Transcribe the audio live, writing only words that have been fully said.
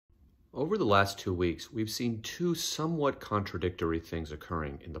Over the last 2 weeks, we've seen two somewhat contradictory things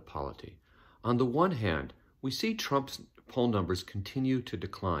occurring in the polity. On the one hand, we see Trump's poll numbers continue to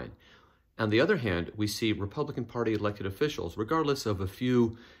decline. On the other hand, we see Republican Party elected officials, regardless of a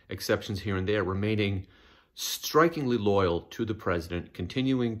few exceptions here and there, remaining strikingly loyal to the president,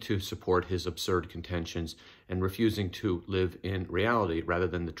 continuing to support his absurd contentions, and refusing to live in reality rather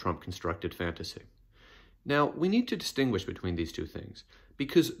than the Trump-constructed fantasy. Now, we need to distinguish between these two things,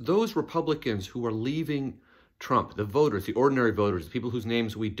 because those Republicans who are leaving Trump, the voters, the ordinary voters, the people whose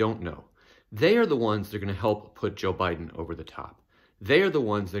names we don't know, they are the ones that are going to help put Joe Biden over the top. They are the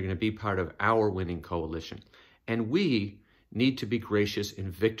ones that are going to be part of our winning coalition. And we need to be gracious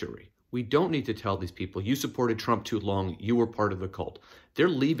in victory. We don't need to tell these people, you supported Trump too long, you were part of the cult. They're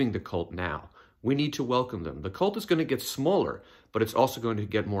leaving the cult now. We need to welcome them. The cult is going to get smaller, but it's also going to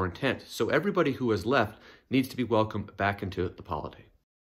get more intense. So everybody who has left needs to be welcomed back into the polity.